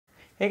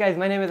Hey guys,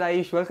 my name is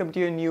Ayush. Welcome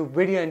to a new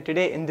video, and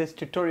today in this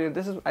tutorial,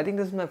 I think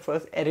this is my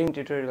first editing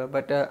tutorial,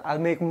 but I'll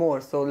make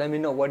more, so let me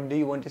know what do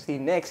you want to see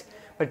next.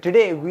 But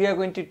today we are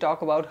going to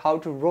talk about how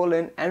to roll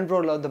in and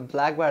roll out the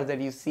black bars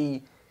that you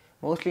see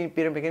mostly in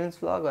Peter Mckinnon's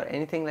vlog or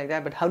anything like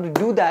that, but how to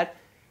do that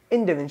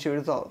in Davinci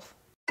Resolve.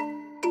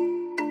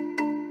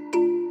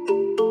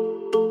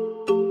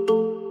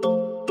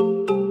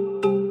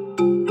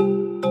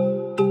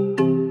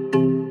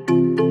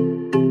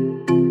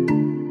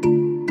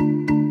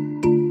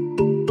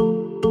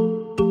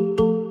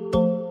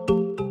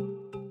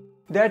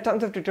 There are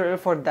tons of tutorials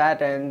for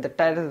that, and the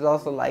title is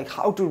also like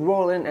how to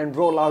roll in and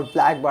roll out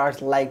black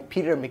bars like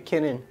Peter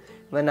Mckinnon.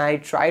 When I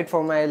tried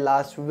for my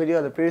last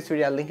video, the previous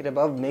video, I'll link it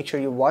above, make sure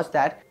you watch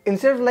that.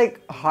 Instead of like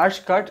harsh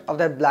cut of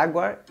that black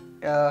bar,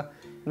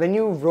 when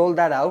you roll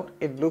that out,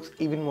 it looks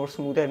even more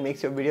smoother and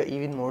makes your video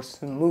even more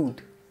smooth.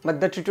 But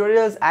the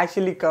tutorials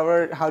actually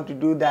cover how to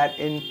do that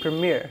in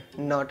Premiere,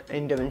 not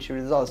in Davinci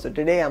Resolve. So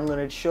today I'm going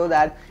to show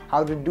that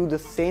how to do the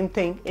same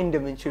thing in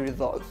Davinci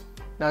Resolve.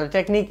 Now the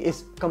technique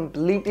is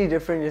completely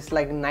different. It's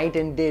like night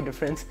and day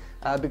difference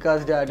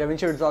because the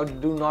Davinci Resolve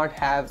do not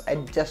have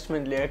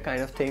adjustment layer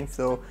kind of thing,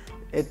 so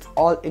it's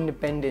all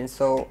independent.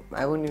 So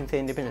I won't even say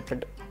independent,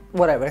 but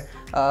whatever.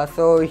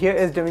 So here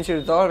is Davinci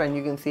Resolve, and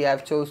you can see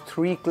I've chose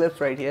 3 clips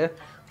right here.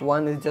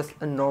 One is just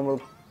a normal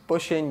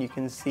push-in. You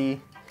can see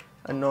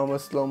a normal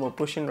slow-mo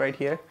push-in right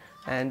here,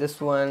 and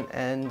this one,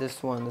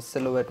 the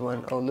silhouette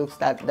one. Oh, looks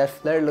that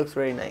flare looks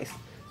very nice.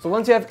 So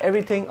once you have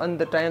everything on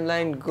the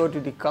timeline, go to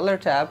the color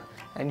tab.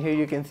 And here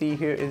you can see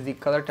here is the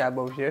color tab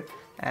over here,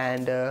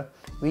 and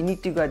we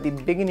need to go at the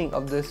beginning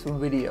of this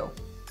video.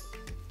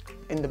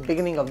 In the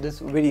beginning of this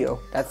video,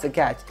 that's the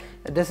catch.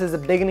 This is the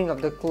beginning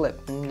of the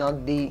clip,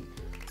 not the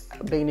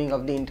beginning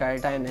of the entire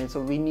timeline.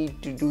 So we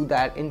need to do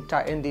that in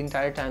the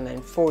entire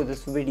timeline for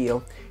this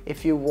video.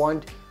 If you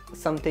want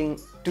something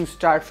to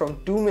start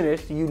from 2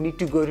 minutes, you need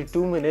to go to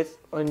 2 minutes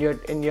in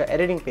your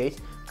editing page,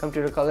 come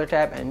to the color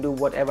tab and do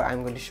whatever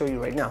I'm going to show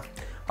you right now.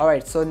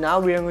 Alright, so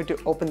now we are going to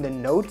open the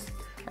notes,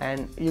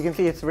 and you can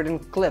see it's written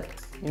clip.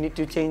 You need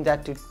to change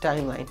that to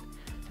timeline,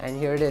 and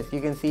here it is.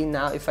 You can see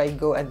now if I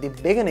go at the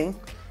beginning,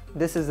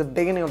 this is the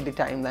beginning of the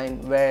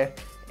timeline where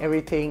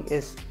everything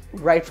is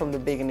right from the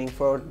beginning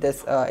for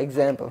this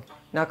example.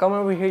 Now come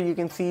over here, you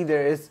can see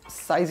there is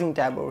sizing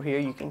tab over here.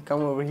 You can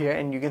come over here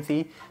and you can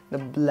see the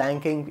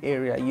blanking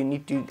area. You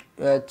need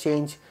to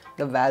change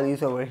the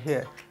values over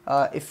here.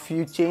 If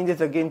you change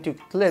this again to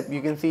clip,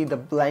 you can see the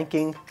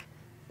blanking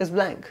is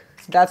blank.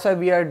 So that's why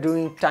we are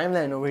doing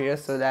timeline over here,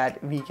 so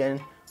that we can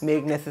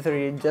make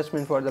necessary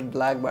adjustment for the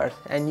black bars.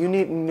 And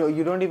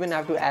you don't even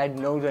have to add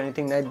nodes or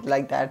anything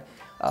like that.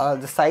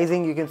 The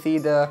sizing, you can see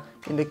in the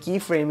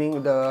keyframing,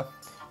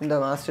 in the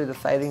master, the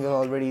sizing is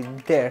already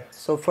there.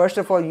 So first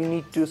of all, you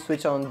need to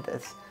switch on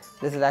this.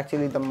 This is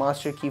actually the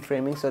master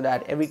keyframing, so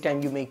that every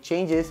time you make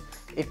changes,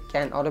 it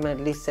can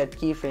automatically set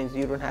keyframes.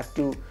 You don't have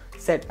to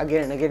set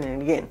again and again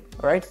and again.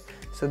 Alright,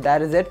 so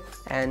that is it.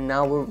 And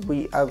now what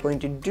we are going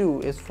to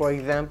do is, for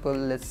example,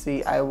 let's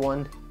see, I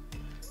want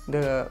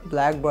the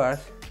black bars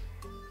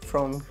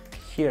from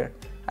here.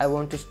 I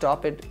want to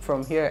stop it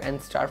from here and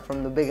start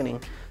from the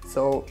beginning.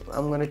 So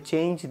I'm going to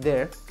change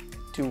there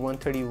to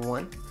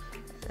 131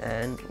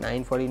 and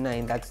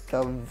 949. That's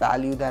the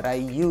value that I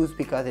use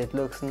because it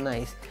looks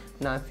nice.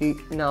 Now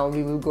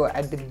we will go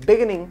at the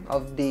beginning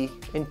of the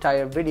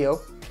entire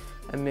video,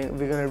 and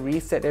we're going to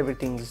reset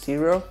everything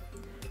 0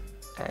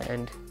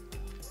 and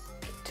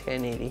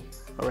 1080.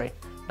 Alright,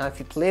 now if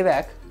you play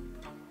back,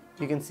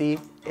 you can see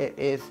it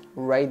is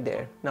right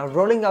there. Now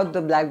rolling out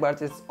the black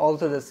bars is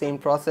also the same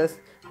process,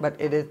 but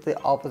it is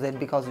the opposite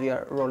because we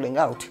are rolling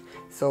out.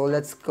 So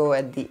let's go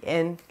at the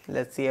end.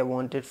 Let's say I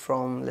want it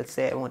from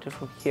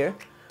here,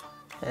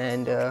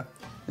 and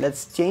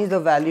let's change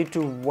the value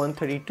to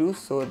 132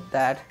 so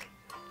that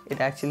it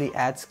actually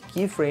adds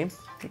keyframe.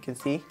 You can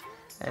see,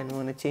 and I'm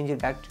going to change it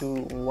back to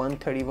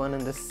 131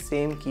 on the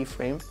same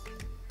keyframe.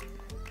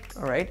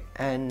 Alright,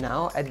 and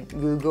now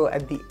we'll go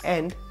at the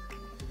end.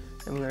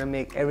 I'm going to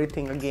make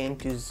everything again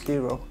to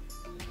 0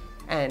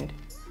 and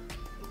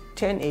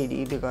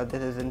 1080 because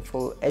this is in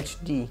full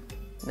HD.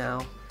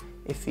 Now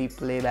if we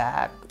play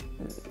back,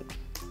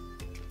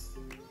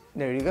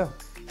 there you go.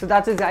 So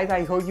that's it guys,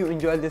 I hope you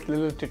enjoyed this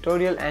little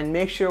tutorial, and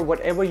make sure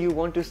whatever you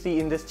want to see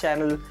in this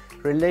channel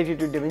related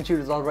to Davinci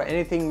Resolve or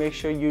anything, make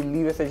sure you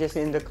leave a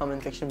suggestion in the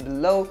comment section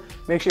below.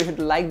 Make sure you hit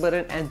the like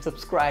button and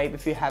subscribe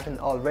if you haven't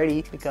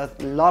already, because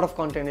a lot of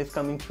content is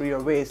coming through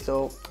your way,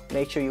 so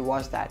make sure you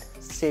watch that.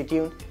 Stay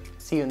tuned,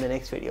 see you in the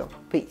next video.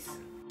 Peace.